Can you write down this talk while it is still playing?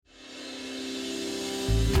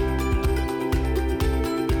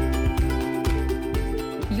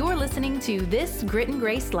to This Grit and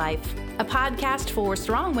Grace Life, a podcast for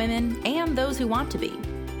strong women and those who want to be.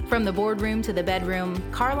 From the boardroom to the bedroom,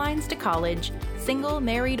 car lines to college, single,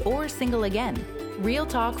 married, or single again. Real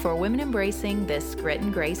talk for women embracing this grit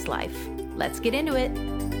and grace life. Let's get into it.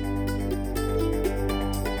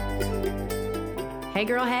 Hey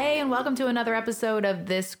girl, hey, and welcome to another episode of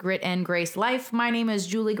This Grit and Grace Life. My name is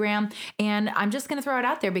Julie Graham, and I'm just going to throw it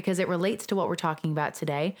out there because it relates to what we're talking about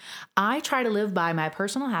today. I try to live by my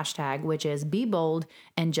personal hashtag, which is be bold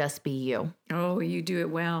and just be you. Oh, you do it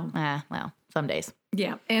well. Well, some days.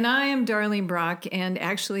 Yeah. And I am Darlene Brock, and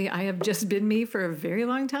actually I have just been me for a very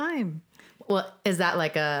long time. Well, is that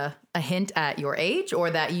like a hint at your age, or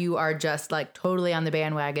that you are just like totally on the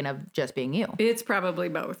bandwagon of just being you? It's probably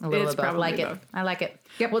both. A little bit both. Like it. I like it.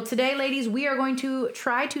 Yep. Well, today, ladies, we are going to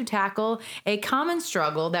try to tackle a common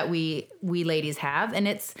struggle that we ladies have, and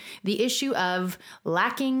it's the issue of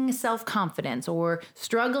lacking self-confidence or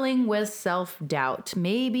struggling with self-doubt,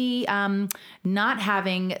 maybe not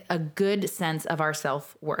having a good sense of our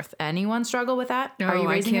self-worth. Anyone struggle with that? No, Are you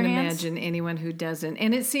raising your hands? I can't imagine anyone who doesn't.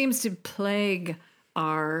 And it seems to plague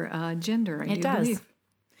our gender. It does. Believe.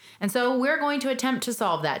 And so we're going to attempt to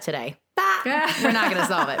solve that today. We're not going to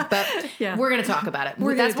solve it, but we're going to talk about it.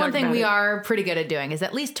 That's one thing we are pretty good at doing, is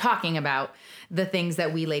at least talking about the things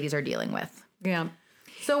that we ladies are dealing with. Yeah.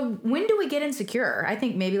 So when do we get insecure? I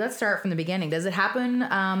think maybe let's start from the beginning. Does it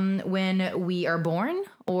happen when we are born,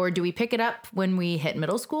 or do we pick it up when we hit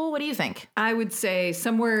middle school? What do you think? I would say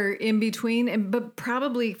somewhere in between, but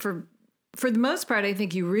probably for the most part, I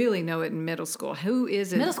think you really know it in middle school. Who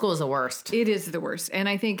is it? Middle school is the worst. It is the worst. And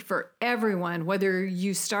I think for everyone, whether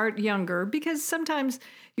you start younger, because sometimes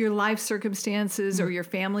your life circumstances or your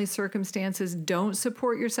family circumstances don't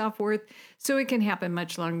support your self-worth, so it can happen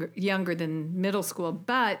much younger than middle school.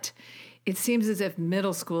 But it seems as if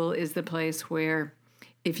middle school is the place where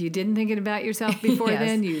if you didn't think about yourself before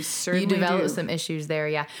then, you certainly develop do. some issues there.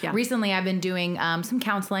 Yeah. Recently, I've been doing some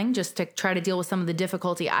counseling just to try to deal with some of the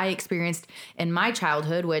difficulty I experienced in my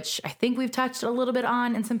childhood, which I think we've touched a little bit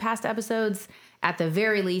on in some past episodes. At the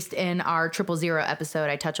very least, in our 000 episode,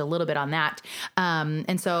 I touch a little bit on that.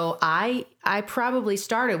 And so I probably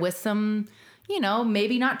started with some,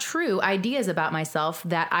 maybe not true ideas about myself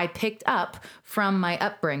that I picked up from my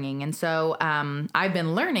upbringing. And so I've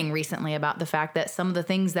been learning recently about the fact that some of the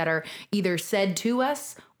things that are either said to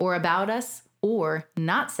us or about us or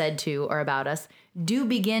not said to or about us do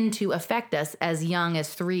begin to affect us as young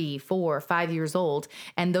as 3, 4, 5 years old.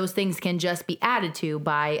 And those things can just be added to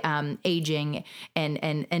by aging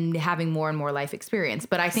and having more and more life experience.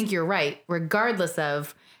 But I think you're right. Regardless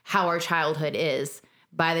of how our childhood is,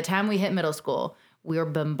 by the time we hit middle school, we're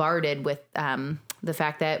bombarded with the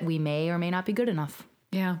fact that we may or may not be good enough.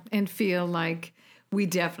 Yeah, and feel like we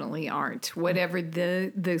definitely aren't. Whatever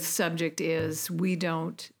the subject is, we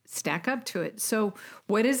don't stack up to it. So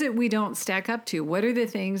what is it we don't stack up to? What are the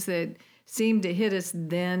things that seem to hit us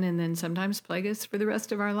then and then sometimes plague us for the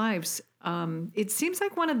rest of our lives? It seems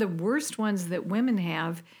like one of the worst ones that women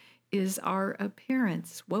have is our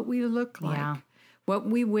appearance, what we look like. What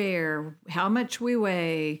we wear, how much we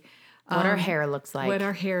weigh. What our hair looks like. What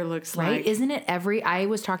our hair looks right? like. Isn't it I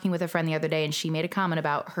was talking with a friend the other day, and she made a comment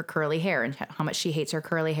about her curly hair and how much she hates her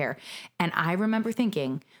curly hair. And I remember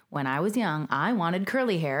thinking, when I was young, I wanted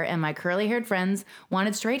curly hair, and my curly-haired friends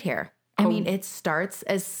wanted straight hair. I mean, it starts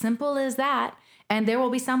as simple as that, and there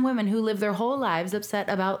will be some women who live their whole lives upset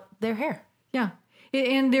about their hair. Yeah.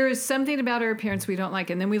 And there is something about our appearance we don't like.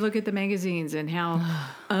 And then we look at the magazines and how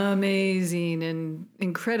amazing and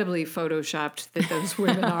incredibly photoshopped that those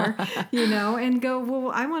women are, and go,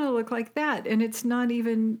 well, I want to look like that. And it's not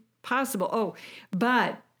even possible. Oh,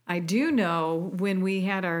 but I do know when we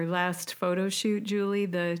had our last photo shoot, Julie,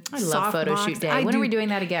 I love photo shoot day. When are we doing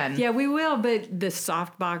that again? Yeah, we will. But the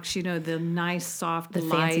soft box, the nice soft light. The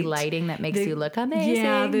fancy lighting that makes you look amazing.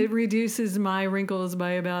 Yeah, that reduces my wrinkles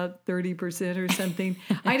by about 30% or something.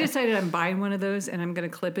 I decided I'm buying one of those and I'm going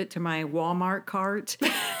to clip it to my Walmart cart.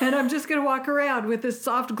 And I'm just going to walk around with this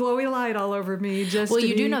soft glowy light all over me. Well,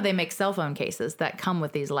 you do know they make cell phone cases that come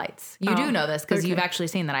with these lights. You do know this because you've actually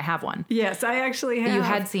seen that I have one. Yes, I actually have. You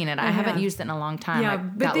had seen it. I haven't used it in a long time. Yeah, I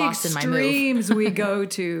got lost in my move. But the extremes we go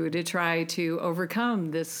to try to overcome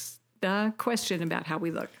this question about how we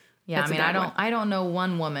look. Yeah, I don't know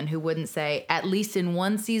one woman who wouldn't say, at least in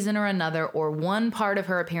one season or another, or one part of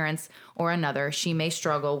her appearance or another, she may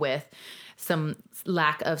struggle with some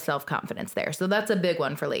lack of self-confidence there. So that's a big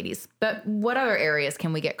one for ladies. But what other areas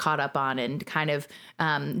can we get caught up on and kind of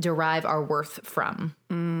derive our worth from?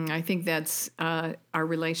 I think that's our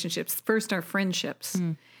relationships. First, our friendships.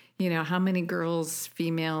 how many girls,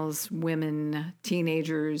 females, women,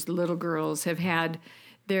 teenagers, little girls have had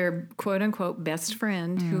their quote unquote best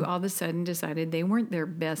friend who all of a sudden decided they weren't their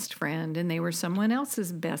best friend and they were someone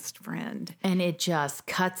else's best friend. And it just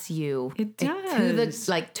cuts you. It does.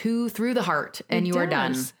 Through the heart, and you are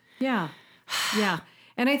done. Yeah. Yeah.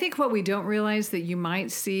 And I think what we don't realize that you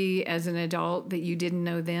might see as an adult that you didn't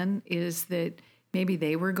know then is that maybe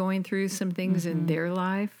they were going through some things in their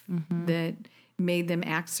life that made them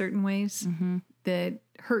act certain ways that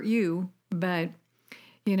hurt you, but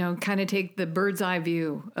kind of take the bird's eye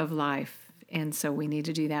view of life. And so we need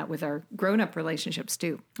to do that with our grown-up relationships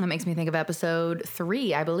too. That makes me think of episode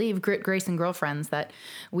 3, I believe, Grit, Grace, and Girlfriends, that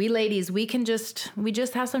we ladies, we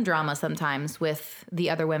just have some drama sometimes with the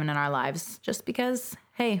other women in our lives, just because,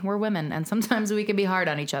 hey, we're women, and sometimes we can be hard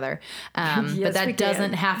on each other. Yes, but that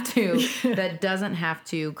doesn't have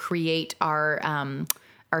to create our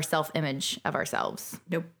self-image of ourselves.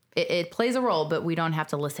 Nope. It plays a role, but we don't have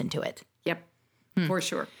to listen to it. Yep. For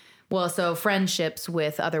sure. Well, so friendships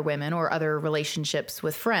with other women or other relationships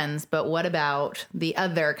with friends, but what about the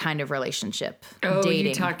other kind of relationship? Oh, dating,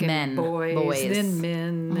 you talking boys, then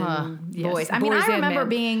men, boys. I mean, I remember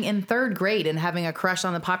being in 3rd grade and having a crush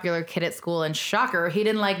on the popular kid at school, and shocker, he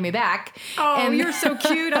didn't like me back. Oh, and you're so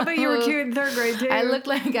cute. I bet you were cute in 3rd grade too. I looked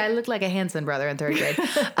like a Hanson brother in 3rd grade.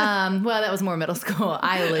 Well, that was more middle school.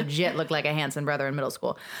 I legit looked like a Hanson brother in middle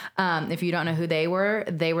school. If you don't know who they were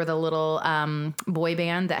the little boy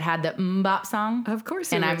band that had the Mbop song. Of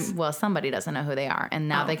course it is. Somebody doesn't know who they are. And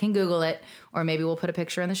now they can Google it, or maybe we'll put a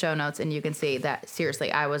picture in the show notes and you can see that,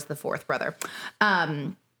 seriously, I was the 4th brother.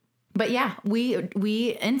 But yeah,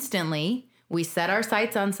 we instantly, we set our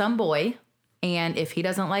sights on some boy, and if he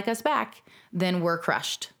doesn't like us back, then we're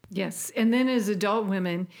crushed. Yes. And then as adult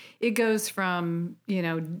women, it goes from,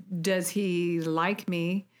 does he like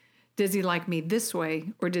me? Does he like me this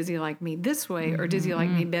way, or does he like me this way, or does he like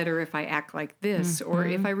me better if I act like this, or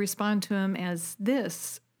if I respond to him as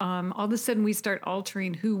this? All of a sudden, we start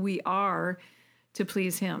altering who we are to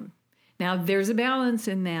please him. Now, there's a balance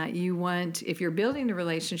in that. If you're building a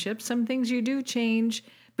relationship, some things you do change,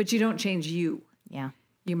 but you don't change you. Yeah.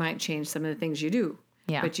 You might change some of the things you do.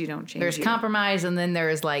 Yeah. But you don't change. There's compromise, and then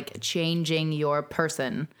there's changing your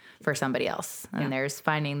person for somebody else. And there's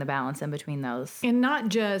finding the balance in between those. And not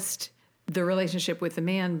just the relationship with the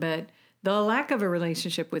man, but the lack of a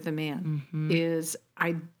relationship with a man is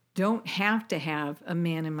I don't have to have a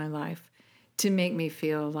man in my life to make me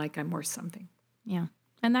feel like I'm worth something. Yeah.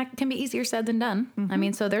 And that can be easier said than done. I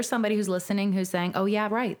mean, so there's somebody who's listening who's saying, oh yeah,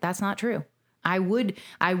 right. That's not true. I would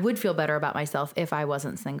feel better about myself if I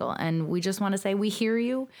wasn't single. And we just want to say, we hear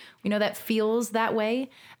you. We know that feels that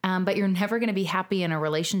way, but you're never going to be happy in a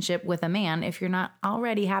relationship with a man if you're not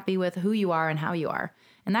already happy with who you are and how you are.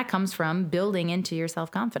 And that comes from building into your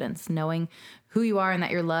self-confidence, knowing who you are and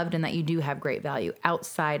that you're loved and that you do have great value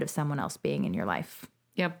outside of someone else being in your life.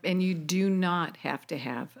 Yep. And you do not have to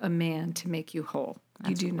have a man to make you whole.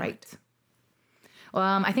 That's you do right.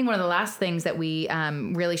 I think one of the last things that we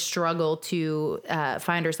really struggle to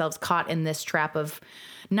find ourselves caught in this trap of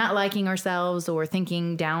not liking ourselves or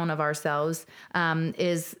thinking down of ourselves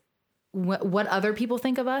is what other people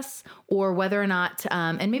think of us, or whether or not,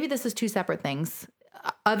 and maybe this is 2 separate things,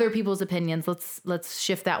 other people's opinions. Let's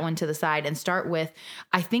shift that one to the side and start with,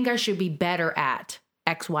 I think I should be better at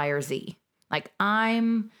X, Y, or Z. Like,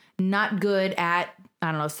 I'm not good at,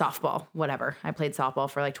 I don't know, softball, whatever. I played softball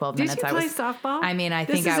for 12 minutes. Did you play softball? I mean, I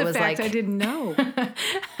think I was I didn't know.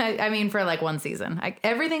 I mean, for 1 season.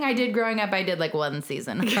 Everything I did growing up, I did 1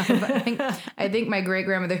 season. I think my great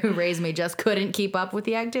grandmother who raised me just couldn't keep up with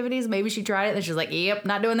the activities. Maybe she tried it and she was like, yep,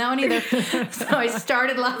 not doing that one either. So I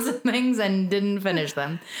started lots of things and didn't finish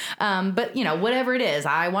them. But whatever it is,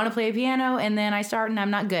 I want to play piano and then I start and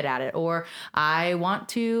I'm not good at it. Or I want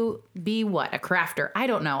to be a crafter. I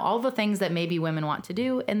don't know. All the things that maybe women want to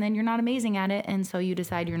do, and then you're not amazing at it, and so you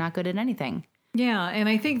decide you're not good at anything. Yeah, and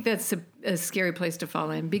I think that's a scary place to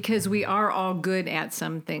fall in, because we are all good at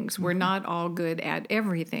some things. We're not all good at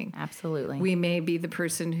everything. Absolutely. We may be the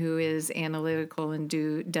person who is analytical and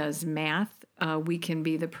does math. We can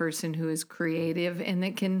be the person who is creative and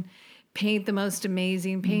that can paint the most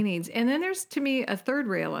amazing paintings. And then there's, to me, a third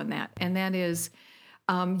rail on that, and that is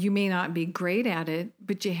you may not be great at it,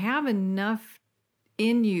 but you have enough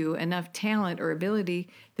in you, enough talent or ability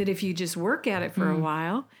that if you just work at it for a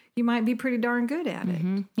while, you might be pretty darn good at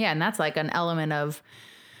it. Yeah, and that's an element of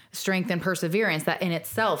strength and perseverance that in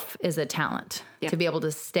itself is a talent, to be able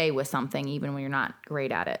to stay with something even when you're not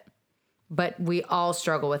great at it. But we all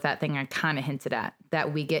struggle with that thing I kind of hinted at,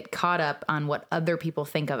 that we get caught up on what other people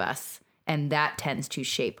think of us And that tends to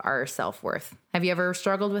shape our self-worth. Have you ever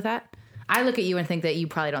struggled with that? I look at you and think that you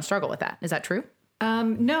probably don't struggle with that. Is that true?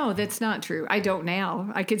 No, that's not true. I don't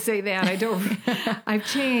now. I could say that. I don't. I've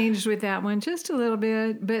changed with that one just a little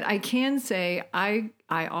bit, but I can say I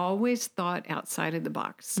always thought outside of the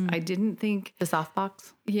box. I didn't think the soft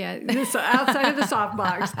box. Yeah, outside of the soft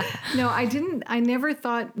box. No, I didn't. I never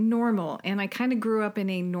thought normal, and I kind of grew up in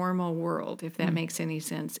a normal world, if that makes any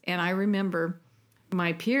sense. And I remember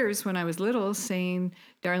my peers when I was little saying,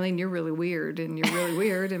 "Darlene, you're really weird, and you're really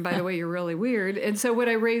weird, and by the way, you're really weird." And so when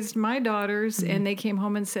I raised my daughters and they came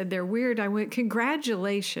home and said they're weird, I went,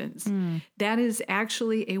 "Congratulations. That is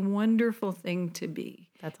actually a wonderful thing to be."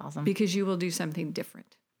 That's awesome. Because you will do something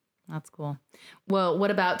different. That's cool. Well,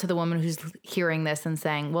 what about to the woman who's hearing this and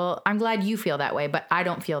saying, "Well, I'm glad you feel that way, but I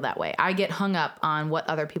don't feel that way. I get hung up on what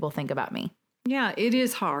other people think about me." Yeah, it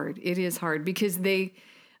is hard. It is hard because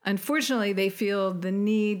unfortunately, they feel the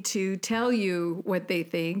need to tell you what they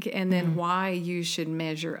think and then why you should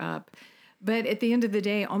measure up. But at the end of the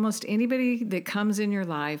day, almost anybody that comes in your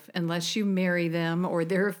life, unless you marry them or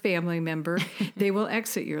they're a family member, they will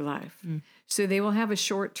exit your life. So they will have a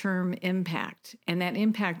short-term impact. And that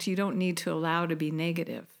impact you don't need to allow to be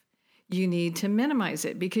negative. You need to minimize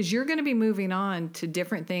it because you're going to be moving on to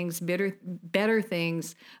different things, better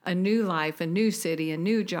things, a new life, a new city, a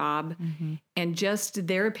new job. And just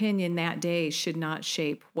their opinion that day should not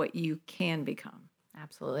shape what you can become.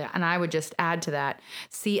 Absolutely. And I would just add to that,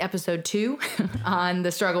 see episode 2 on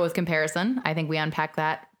the struggle with comparison. I think we unpack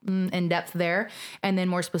that in depth there. And then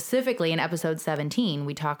more specifically in episode 17,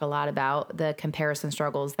 we talk a lot about the comparison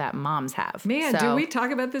struggles that moms have. Man, do we talk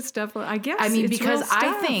about this stuff? I guess. I mean, because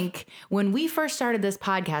I think when we first started this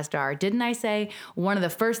podcast, Dar, didn't I say one of the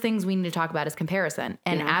first things we need to talk about is comparison?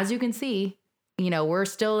 And as you can see, we're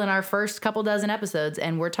still in our first couple dozen episodes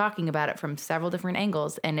and we're talking about it from several different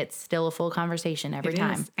angles and it's still a full conversation every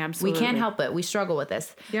time. Absolutely. We can't help it. We struggle with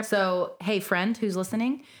this. Yep. So, hey, friend who's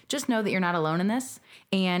listening, just know that you're not alone in this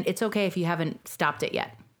and it's okay if you haven't stopped it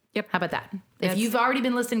yet. Yep. How about that? If you've already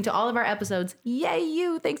been listening to all of our episodes, yay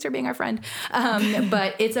you. Thanks for being our friend.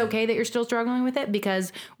 But it's okay that you're still struggling with it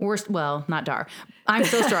because not Dar. I'm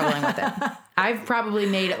still struggling with it. I've probably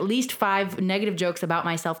made at least 5 negative jokes about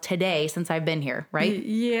myself today since I've been here, right?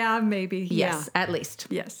 Yeah, maybe. Yes, at least.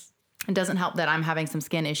 Yes. It doesn't help that I'm having some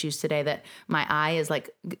skin issues today that my eye is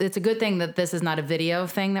it's a good thing that this is not a video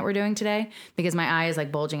thing that we're doing today because my eye is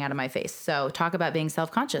bulging out of my face. So talk about being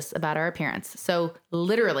self-conscious about our appearance. So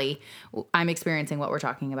literally I'm experiencing what we're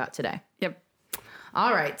talking about today. Yep.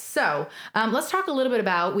 All right. So let's talk a little bit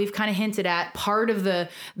about, we've kind of hinted at part of the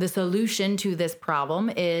solution to this problem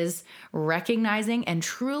is recognizing and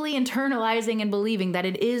truly internalizing and believing that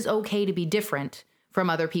it is okay to be different from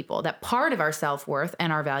other people, that part of our self-worth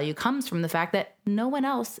and our value comes from the fact that no one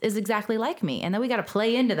else is exactly like me. And then we got to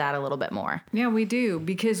play into that a little bit more. Yeah, we do,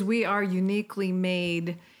 because we are uniquely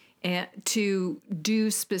made to do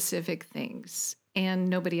specific things and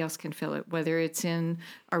nobody else can fill it, whether it's in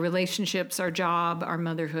our relationships, our job, our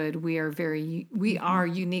motherhood. We are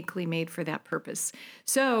uniquely made for that purpose.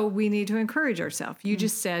 So we need to encourage ourselves. You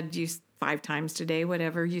just said 5 times today,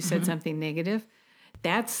 whatever, you said something negative.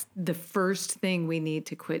 That's the first thing we need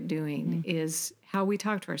to quit doing is how we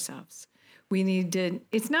talk to ourselves. We need to,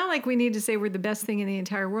 it's not like we need to say we're the best thing in the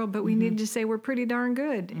entire world, but we need to say we're pretty darn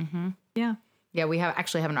good. Yeah. Yeah, we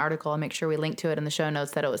actually have an article. I'll make sure we link to it in the show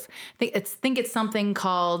notes that I think it's something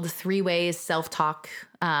called 3 ways self-talk,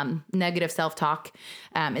 negative self-talk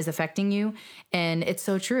is affecting you. And it's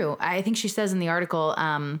so true. I think she says in the article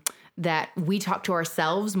that we talk to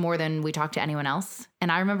ourselves more than we talk to anyone else.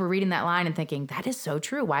 And I remember reading that line and thinking, that is so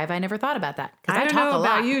true. Why have I never thought about that? Because I don't know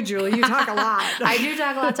about you, Julie. You talk a lot. I do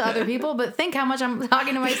talk a lot to other people, but think how much I'm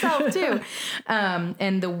talking to myself too.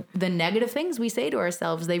 And the negative things we say to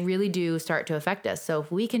ourselves, they really do start to affect us. So if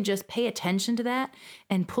we can just pay attention to that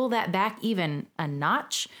and pull that back even a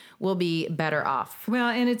notch, we'll be better off. Well,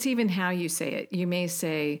 and it's even how you say it. You may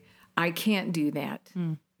say, I can't do that.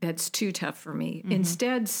 That's too tough for me.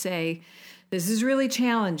 Instead, say, this is really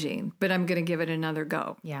challenging, but I'm going to give it another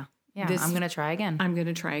go. Yeah. I'm going to try again. I'm going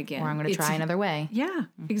to try again. Or I'm going to try another way. Yeah,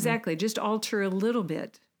 exactly. Just alter a little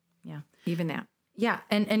bit. Yeah. Even that. Yeah.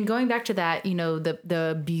 And going back to that,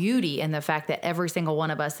 the beauty and the fact that every single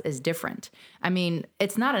one of us is different. I mean,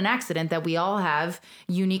 it's not an accident that we all have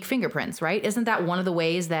unique fingerprints, right? Isn't that one of the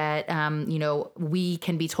ways that, we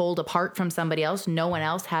can be told apart from somebody else? No one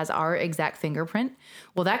else has our exact fingerprint.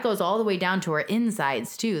 Well, that goes all the way down to our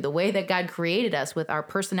insides too. The way that God created us with our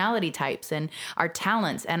personality types and our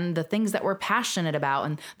talents and the things that we're passionate about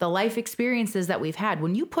and the life experiences that we've had.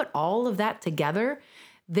 When you put all of that together,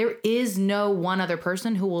 there is no one other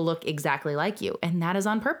person who will look exactly like you, and that is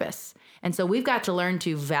on purpose. And so we've got to learn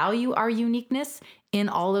to value our uniqueness in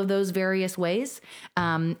all of those various ways,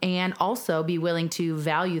 and also be willing to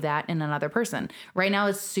value that in another person. Right now,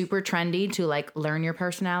 it's super trendy to like learn your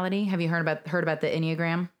personality. Have you heard about the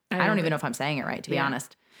Enneagram? I don't even know if I'm saying it right, to be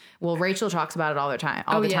honest. Well, Rachel talks about it all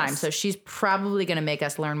the time. So she's probably going to make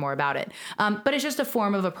us learn more about it. But it's just a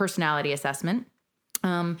form of a personality assessment.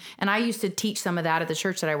 And I used to teach some of that at the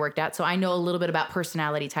church that I worked at. So I know a little bit about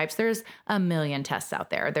personality types. There's a million tests out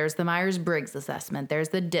there. There's the Myers-Briggs assessment. There's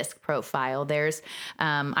the DISC profile. There's,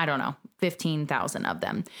 15,000 of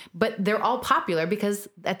them. But they're all popular because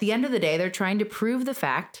at the end of the day, they're trying to prove the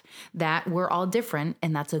fact that we're all different,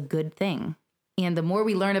 and that's a good thing. And the more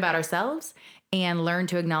we learn about ourselves and learn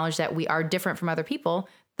to acknowledge that we are different from other people,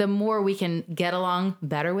 the more we can get along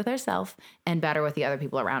better with ourselves and better with the other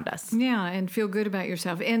people around us. Yeah, and feel good about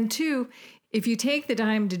yourself. And two, if you take the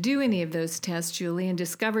time to do any of those tests, Julie, and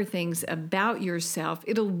discover things about yourself,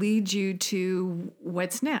 it'll lead you to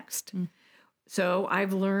what's next. So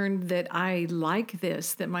I've learned that I like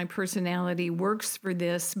this, that my personality works for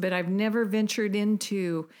this, but I've never ventured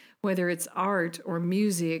into whether it's art or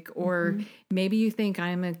music, or maybe you think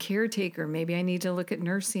I'm a caretaker, maybe I need to look at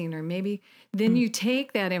nursing, or maybe then you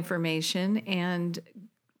take that information and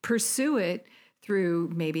pursue it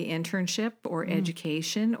through maybe internship or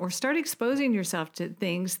education, or start exposing yourself to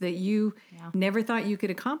things that you never thought you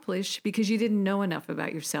could accomplish because you didn't know enough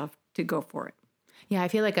about yourself to go for it. Yeah, I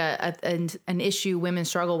feel like an issue women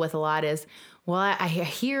struggle with a lot is, well, I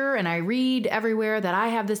hear and I read everywhere that I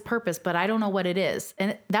have this purpose, but I don't know what it is.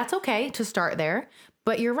 And that's okay to start there.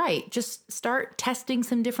 But you're right. Just start testing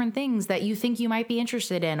some different things that you think you might be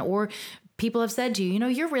interested in, or people have said to you,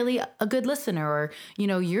 you're really a good listener, or,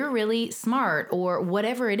 you're really smart, or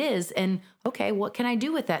whatever it is. And okay, what can I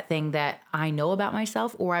do with that thing that I know about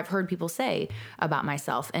myself, or I've heard people say about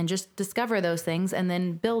myself, and just discover those things and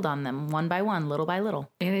then build on them one by one, little by little.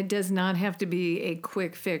 And it does not have to be a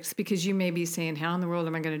quick fix, because you may be saying, how in the world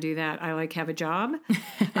am I going to do that? I have a job.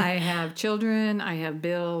 I have children. I have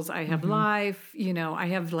bills. I have life. I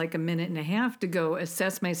have like a minute and a half to go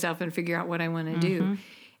assess myself and figure out what I want to do.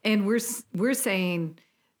 And we're saying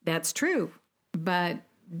that's true, but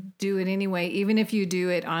do it anyway. Even if you do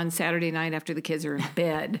it on Saturday night after the kids are in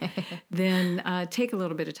bed, then take a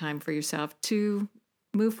little bit of time for yourself to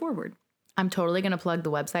move forward. I'm totally going to plug the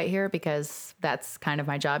website here because that's kind of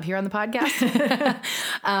my job here on the podcast.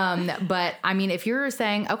 But I mean, if you're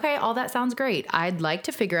saying, okay, all that sounds great, I'd like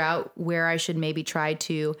to figure out where I should maybe try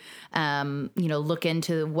to, look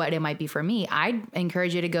into what it might be for me, I'd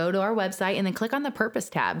encourage you to go to our website and then click on the purpose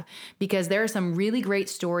tab, because there are some really great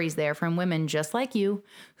stories there from women just like you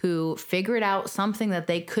who figured out something that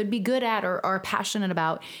they could be good at or are passionate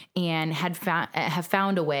about, and have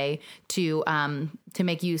found a way to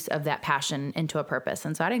make use of that passion into a purpose.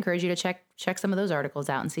 And so I'd encourage you to check some of those articles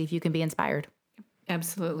out and see if you can be inspired.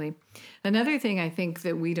 Absolutely. Another thing I think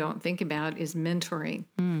that we don't think about is mentoring.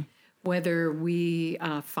 Whether we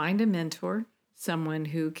find a mentor, someone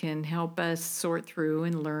who can help us sort through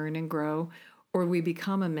and learn and grow, or we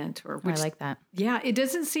become a mentor. I like that. Yeah, it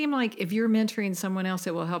doesn't seem like if you're mentoring someone else,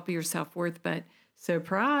 it will help your self-worth, but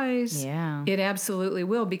surprise, it absolutely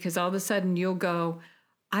will, because all of a sudden you'll go,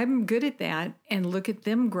 I'm good at that, and look at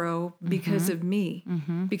them grow because of me,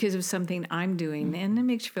 because of something I'm doing. And it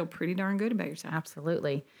makes you feel pretty darn good about yourself.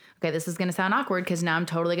 Absolutely. Okay, this is going to sound awkward because now I'm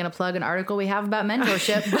totally going to plug an article we have about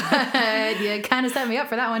mentorship, but you kind of set me up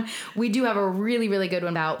for that one. We do have a really, really good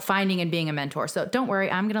one about finding and being a mentor. So don't worry,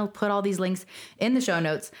 I'm going to put all these links in the show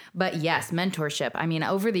notes. But yes, mentorship. I mean,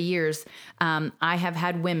 over the years, I have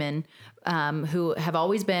had women who have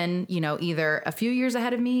always been, either a few years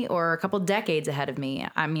ahead of me or a couple decades ahead of me.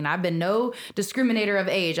 I mean, I've been no discriminator of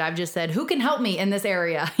age. I've just said, who can help me in this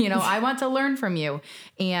area? I want to learn from you.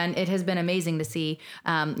 And it has been amazing to see,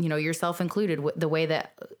 yourself included, the way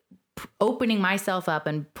that opening myself up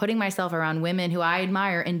and putting myself around women who I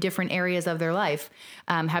admire in different areas of their life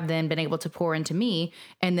have then been able to pour into me.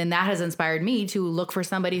 And then that has inspired me to look for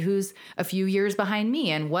somebody who's a few years behind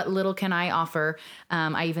me and what little can I offer.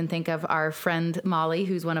 I even think of our friend Molly,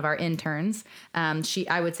 who's one of our interns.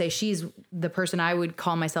 I would say she's the person I would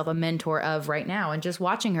call myself a mentor of right now. And just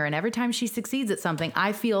watching her, and every time she succeeds at something,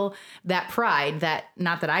 I feel that pride that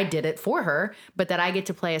not that I did it for her, but that I get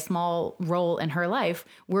to play a small role in her life.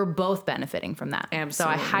 We're both benefiting from that. Absolutely.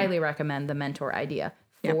 So I highly recommend the mentor idea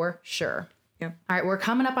for sure. Yep. All right, we're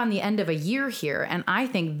coming up on the end of a year here, and I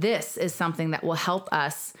think this is something that will help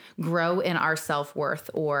us grow in our self-worth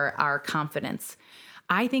or our confidence.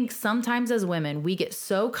 I think sometimes as women, we get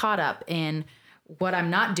so caught up in what I'm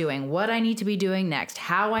not doing, what I need to be doing next,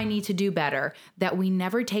 how I need to do better, that we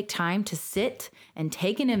never take time to sit and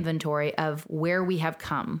take an inventory of where we have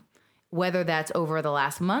come, whether that's over the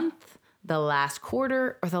last month, the last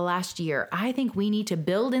quarter, or the last year. I think we need to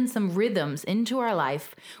build in some rhythms into our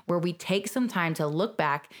life where we take some time to look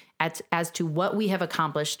back as to what we have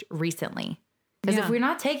accomplished recently. Because if we're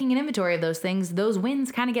not taking an inventory of those things, those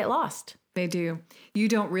wins kind of get lost. They do. You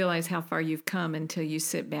don't realize how far you've come until you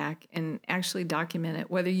sit back and actually document it,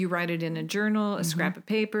 whether you write it in a journal, a scrap of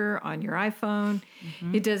paper, on your iPhone.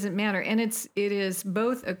 It doesn't matter. And it is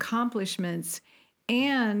both accomplishments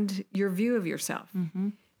and your view of yourself.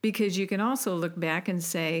 Because you can also look back and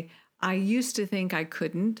say, I used to think I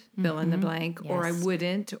couldn't fill in the blank, or I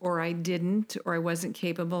wouldn't, or I didn't, or I wasn't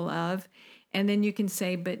capable of. And then you can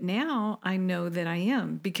say, but now I know that I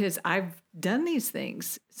am because I've done these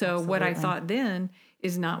things. So what I thought then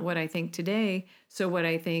is not what I think today. So what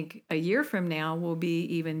I think a year from now will be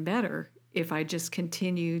even better if I just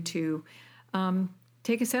continue to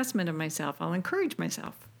take assessment of myself. I'll encourage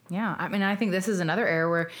myself. Yeah. I mean, I think this is another area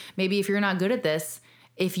where maybe if you're not good at this,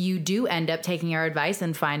 if you do end up taking our advice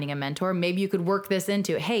and finding a mentor, maybe you could work this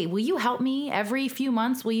into, hey, will you help me every few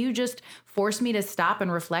months? Will you just force me to stop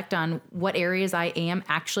and reflect on what areas I am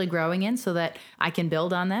actually growing in so that I can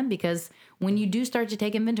build on them? Because when you do start to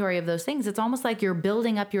take inventory of those things, it's almost like you're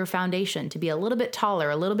building up your foundation to be a little bit taller,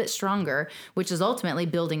 a little bit stronger, which is ultimately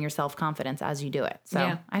building your self-confidence as you do it.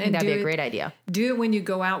 So I think that'd be a great idea. Do it when you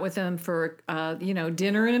go out with them for,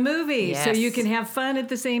 dinner and a movie, so you can have fun at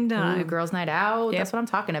the same time. Ooh, girls' night out. That's what I'm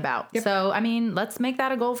talking about. So, I mean, let's make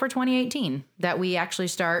that a goal for 2018, that we actually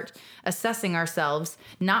start assessing ourselves,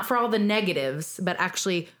 not for all the negatives, but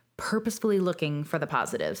actually purposefully looking for the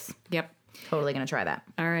positives. Yep. Totally going to try that.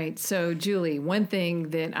 All right. So, Julie, one thing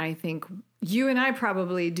that I think you and I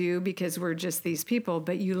probably do because we're just these people,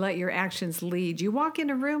 but you let your actions lead. You walk in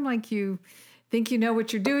a room like you think you know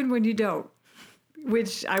what you're doing when you don't,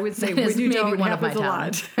 which I would say when you don't happens a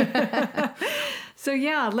lot. So,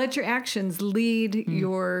 let your actions lead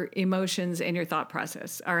your emotions and your thought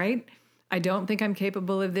process. All right. I don't think I'm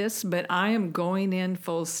capable of this, but I am going in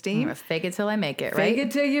full steam. Fake it till I make it, right? Fake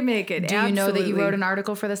it till you make it. Do you know that you wrote an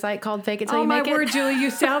article for the site called Fake It Till You Make It? Oh, my word, Julie, you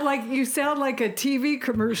sound like a TV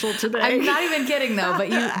commercial today. I'm not even kidding, though,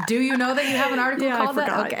 but do you know that you have an article called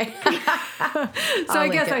that? Okay. So I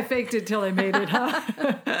guess I faked it till I made it, huh?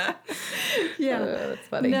 That's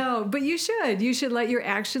funny. No, but you should. You should let your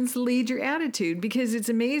actions lead your attitude, because it's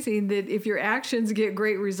amazing that if your actions get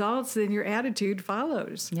great results, then your attitude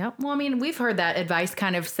follows. Yep. Well, I mean, we've heard that advice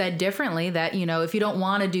kind of said differently, that, if you don't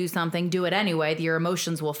want to do something, do it anyway. Your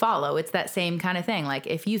emotions will follow. It's that same kind of thing. Like,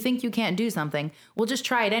 if you think you can't do something, well, just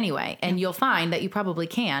try it anyway. And you'll find that you probably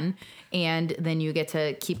can. And then you get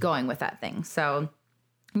to keep going with that thing. So,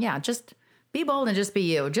 just be bold and just be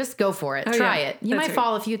you. Just go for it. Try it. You might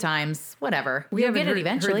fall a few times. Whatever. You'll get it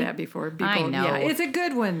eventually. Heard that before. I know. Yeah, it's a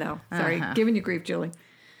good one, though. Sorry. Giving you grief, Julie.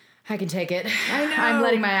 I can take it. I know. I'm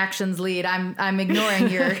letting my actions lead. I'm ignoring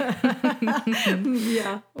your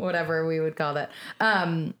whatever we would call that.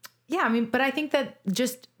 But I think that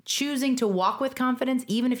just choosing to walk with confidence,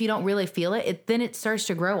 even if you don't really feel it, then it starts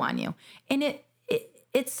to grow on you. And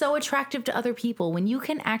it's so attractive to other people when you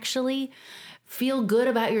can actually feel good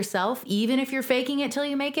about yourself, even if you're faking it till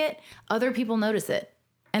you make it. Other people notice it,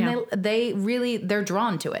 and they're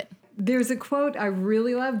drawn to it. There's a quote I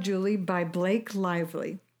really love, Julie, by Blake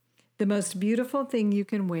Lively. The most beautiful thing you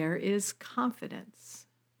can wear is confidence.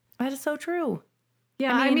 That is so true.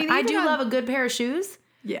 Yeah, I do love a good pair of shoes.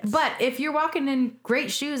 Yes. But if you're walking in great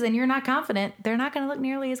shoes and you're not confident, they're not going to look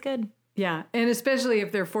nearly as good. Yeah, and especially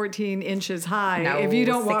if they're 14 inches high. No, if you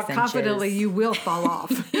don't walk confidently, you will fall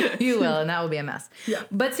off. You will, and that will be a mess. Yeah.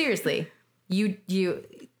 But seriously, you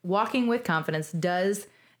walking with confidence does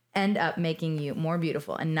end up making you more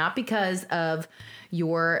beautiful, and not because of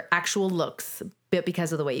your actual looks, but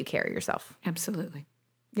because of the way you carry yourself. Absolutely.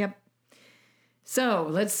 Yep. So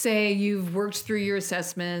let's say you've worked through your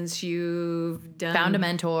assessments, found a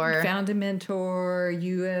mentor,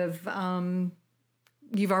 you have,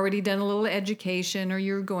 you've already done a little education, or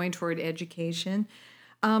you're going toward education.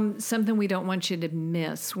 Something we don't want you to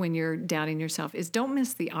miss when you're doubting yourself is don't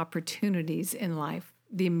miss the opportunities in life,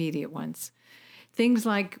 the immediate ones. Things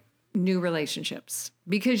like new relationships,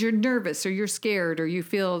 because you're nervous or you're scared or you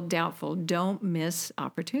feel doubtful. Don't miss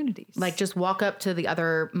opportunities. Like, just walk up to the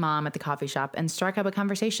other mom at the coffee shop and strike up a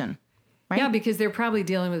conversation. right? Yeah, because they're probably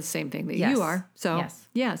dealing with the same thing that Yes. you are. So,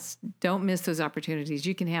 Yes. Don't miss those opportunities.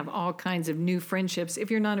 You can have all kinds of new friendships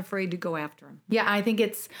if you're not afraid to go after them. Yeah, I think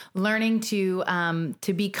it's learning to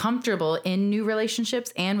be comfortable in new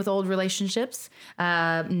relationships and with old relationships,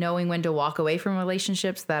 knowing when to walk away from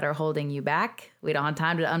relationships that are holding you back. We don't have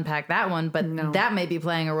time to unpack that one, but that may be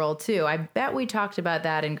playing a role too. I bet we talked about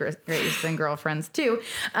that in Greatest Than Girlfriends too.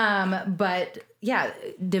 But yeah,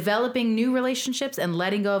 developing new relationships and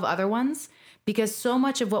letting go of other ones. Because so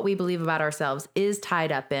much of what we believe about ourselves is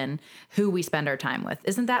tied up in who we spend our time with.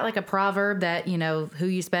 Isn't that like a proverb that, who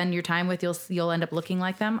you spend your time with, you'll end up looking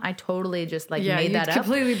like them? I totally just made that up.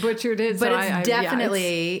 Completely butchered it. But it's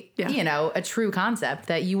definitely, a true concept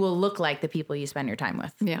that you will look like the people you spend your time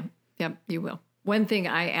with. Yeah. Yep, you will. One thing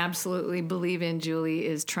I absolutely believe in, Julie,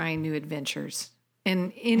 is trying new adventures.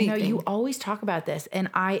 And anything. You always talk about this. And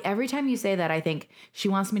every time you say that, I think she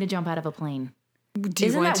wants me to jump out of a plane. Do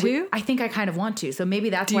you want to? I think I kind of want to. So maybe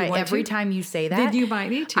that's why every time you say that. Then you might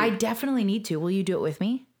need to. I definitely need to. Will you do it with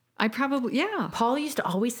me? I probably, yeah. Paul used to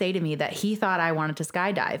always say to me that he thought I wanted to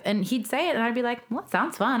skydive. And he'd say it and I'd be like, well, it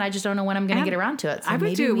sounds fun. I just don't know when I'm going to get around to it. So I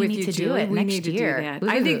would do it with you, Julie. We need to do that.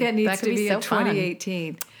 I think that needs to be a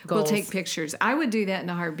 2018. We'll take pictures. I would do that in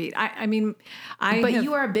a heartbeat. But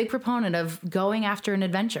you are a big proponent of going after an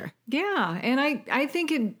adventure. Yeah. And I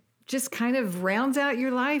think it just kind of rounds out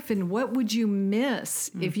your life. And what would you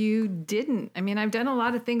miss if you didn't? I mean, I've done a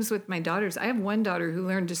lot of things with my daughters. I have one daughter who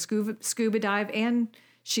learned to scuba dive and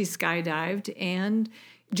she skydived. And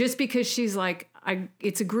just because she's like,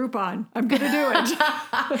 it's a Groupon, I'm going to do it.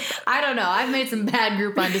 I don't know. I've made some bad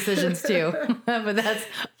Groupon decisions too, but that's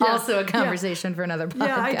also a conversation for another podcast.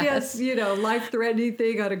 Yeah, I guess, life-threatening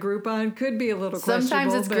thing on a Groupon could be a little questionable.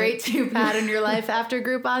 Sometimes it's great to pattern your life after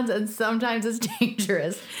Groupons, and sometimes it's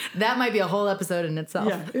dangerous. That might be a whole episode in itself.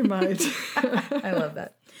 Yeah, it might. I love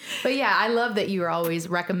that. But yeah, I love that you are always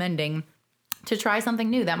recommending to try something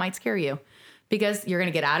new that might scare you. Because you're going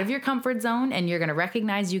to get out of your comfort zone and you're going to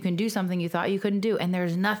recognize you can do something you thought you couldn't do. And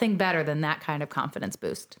there's nothing better than that kind of confidence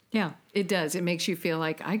boost. Yeah, it does. It makes you feel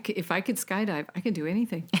like if I could skydive, I could do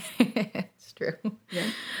anything. It's true. Yeah.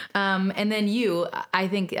 And then I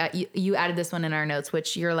think you added this one in our notes,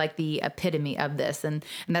 which you're like the epitome of this. And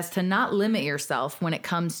that's to not limit yourself when it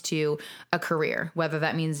comes to a career, whether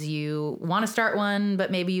that means you want to start one,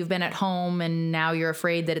 but maybe you've been at home and now you're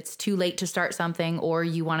afraid that it's too late to start something, or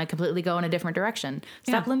you want to completely go in a different direction.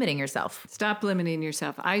 Stop limiting yourself. Stop limiting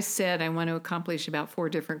yourself. I said I want to accomplish about 4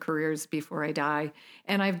 different careers before I die.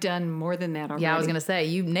 And I've done more than that already. Yeah, I was going to say,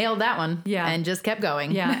 you nailed that one. Yeah. And just kept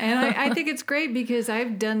going. Yeah. And I think it's great because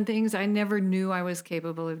I've done things I never knew I was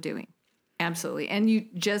capable of doing. Absolutely. And you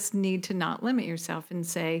just need to not limit yourself and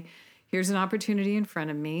say, here's an opportunity in front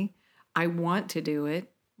of me. I want to do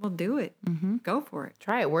it. Well, do it. Mm-hmm. Go for it.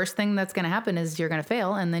 Try it. Worst thing that's going to happen is you're going to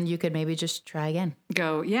fail, and then you could maybe just try again.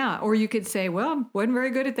 Go, yeah. Or you could say, well, wasn't very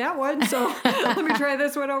good at that one, so let me try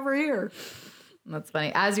this one over here. That's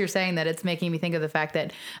funny. As you're saying that, it's making me think of the fact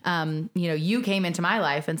that, you came into my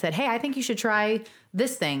life and said, hey, I think you should try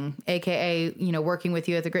this thing, AKA, working with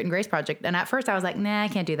you at the Grit and Grace Project. And at first I was like, nah, I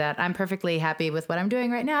can't do that. I'm perfectly happy with what I'm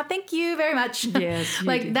doing right now. Thank you very much. Yes.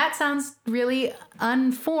 That sounds really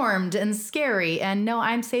unformed and scary. And no,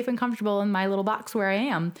 I'm safe and comfortable in my little box where I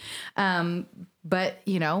am. But,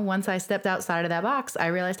 once I stepped outside of that box, I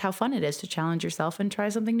realized how fun it is to challenge yourself and try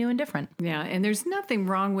something new and different. Yeah. And there's nothing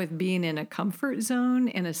wrong with being in a comfort zone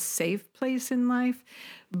and a safe place in life.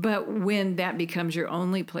 But when that becomes your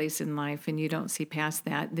only place in life and you don't see past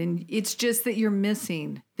that, then it's just that you're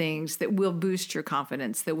missing things that will boost your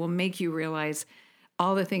confidence, that will make you realize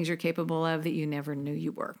all the things you're capable of that you never knew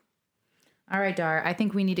you were. All right, Dar, I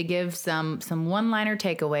think we need to give some one-liner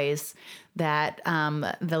takeaways that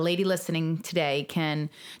the lady listening today can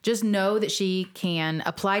just know that she can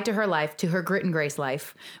apply to her life, to her Grit and Grace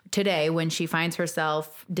life today when she finds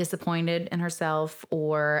herself disappointed in herself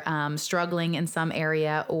or struggling in some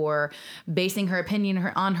area or basing her opinion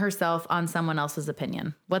on herself on someone else's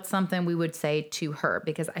opinion. What's something we would say to her?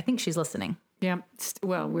 Because I think she's listening. Yeah,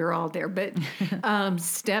 well, we're all there, but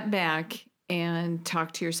step back and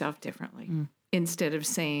talk to yourself differently. Instead of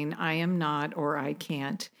saying, I am not or I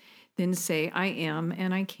can't, then say, I am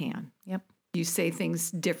and I can. Yep. You say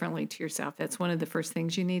things differently to yourself. That's one of the first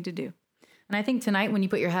things you need to do. And I think tonight when you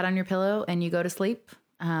put your head on your pillow and you go to sleep,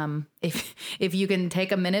 if you can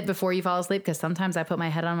take a minute before you fall asleep, because sometimes I put my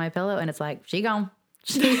head on my pillow and it's like, she gone.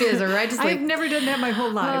 She is right to sleep. I've never done that my whole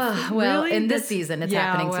life. Well, really? in this season, it's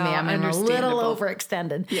happening to me. I'm a little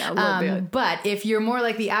overextended. Yeah, a little bit. But if you're more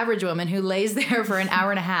like the average woman who lays there for an hour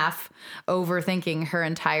and a half overthinking her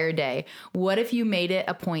entire day, what if you made it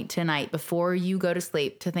a point tonight before you go to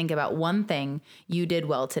sleep to think about one thing you did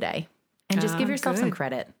well today and just give yourself some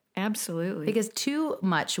credit? Absolutely. Because too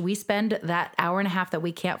much, we spend that hour and a half that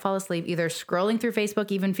we can't fall asleep either scrolling through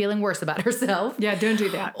Facebook, even feeling worse about herself. Yeah, don't do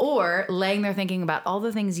that. Or laying there thinking about all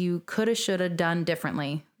the things you coulda, shoulda done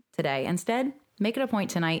differently today. Instead, make it a point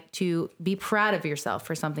tonight to be proud of yourself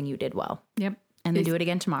for something you did well. Yep. And then do it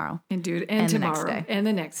again tomorrow. And do it and tomorrow. The next day. And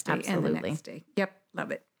the next day. Absolutely. And the next day. Yep.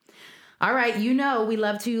 Love it. All right. You know, we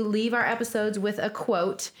love to leave our episodes with a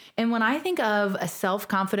quote. And when I think of a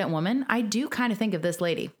self-confident woman, I do kind of think of this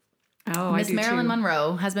lady. Oh, Miss Marilyn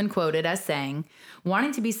Monroe has been quoted as saying,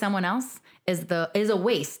 wanting to be someone else is a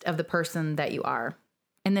waste of the person that you are.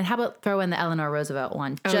 And then how about throw in the Eleanor Roosevelt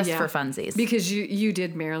one just for funsies? Because you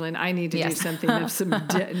did Marilyn. I need to do something of some...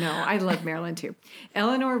 No, I love Marilyn too.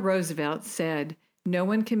 Eleanor Roosevelt said, no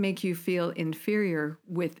one can make you feel inferior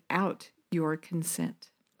without your consent.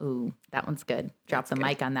 Ooh, that one's good. Drop the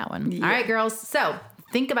mic on that one. Yeah. All right, girls. So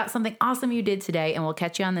think about something awesome you did today, and we'll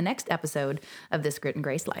catch you on the next episode of This Grit and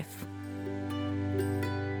Grace Life.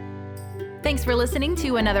 Thanks for listening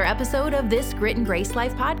to another episode of This Grit and Grace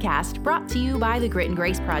Life podcast, brought to you by the Grit and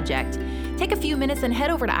Grace Project. Take a few minutes and head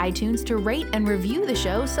over to iTunes to rate and review the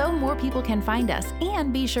show so more people can find us.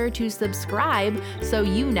 And be sure to subscribe so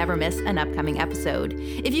you never miss an upcoming episode.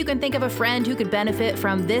 If you can think of a friend who could benefit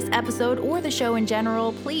from this episode or the show in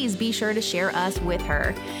general, please be sure to share us with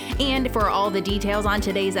her. And for all the details on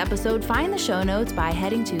today's episode, find the show notes by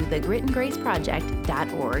heading to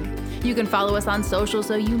thegritandgraceproject.org. You can follow us on social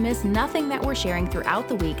so you miss nothing that we're sharing throughout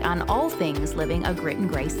the week on all things living a grit and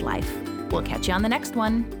grace life. We'll catch you on the next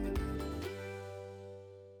one.